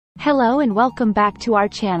Hello and welcome back to our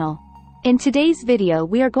channel. In today's video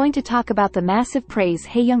we are going to talk about the massive praise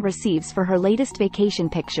Hayoung receives for her latest vacation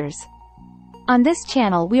pictures. On this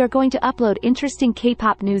channel we are going to upload interesting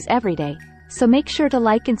K-pop news every day, so make sure to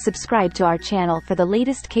like and subscribe to our channel for the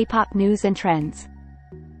latest K-pop news and trends.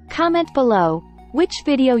 Comment below which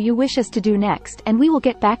video you wish us to do next and we will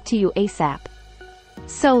get back to you ASAP.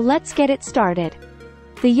 So let's get it started.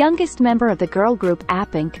 The youngest member of the girl group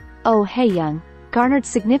Apink Hayoung garnered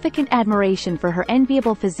significant admiration for her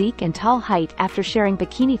enviable physique and tall height after sharing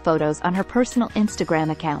bikini photos on her personal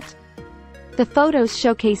Instagram account. The photos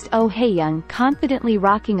showcased Hayoung confidently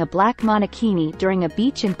rocking a black monokini during a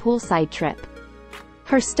beach and poolside trip.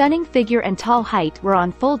 Her stunning figure and tall height were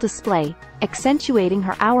on full display, accentuating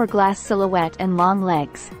her hourglass silhouette and long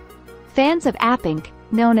legs. Fans of Apink,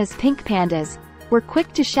 known as Pink Pandas, were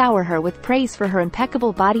quick to shower her with praise for her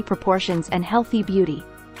impeccable body proportions and healthy beauty.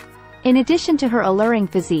 In addition to her alluring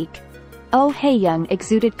physique, Hayoung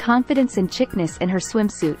exuded confidence and chickness in her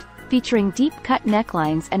swimsuit, featuring deep-cut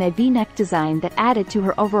necklines and a V-neck design that added to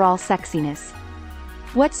her overall sexiness.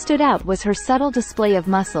 What stood out was her subtle display of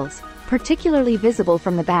muscles, particularly visible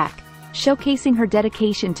from the back, showcasing her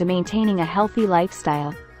dedication to maintaining a healthy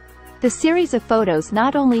lifestyle. The series of photos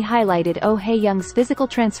not only highlighted Hayoung's physical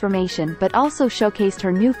transformation but also showcased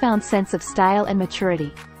her newfound sense of style and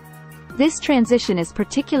maturity. This transition is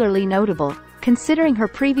particularly notable, considering her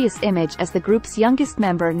previous image as the group's youngest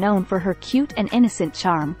member known for her cute and innocent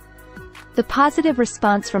charm. The positive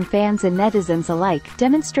response from fans and netizens alike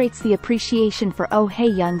demonstrates the appreciation for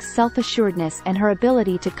Hayoung's self-assuredness and her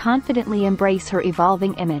ability to confidently embrace her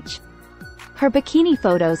evolving image. Her bikini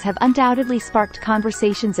photos have undoubtedly sparked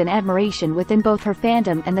conversations and admiration within both her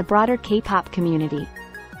fandom and the broader K-pop community.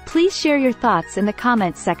 Please share your thoughts in the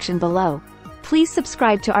comments section below. Please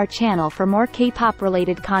subscribe to our channel for more K-pop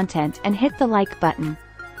related content and hit the like button.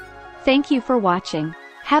 Thank you for watching.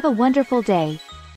 Have a wonderful day.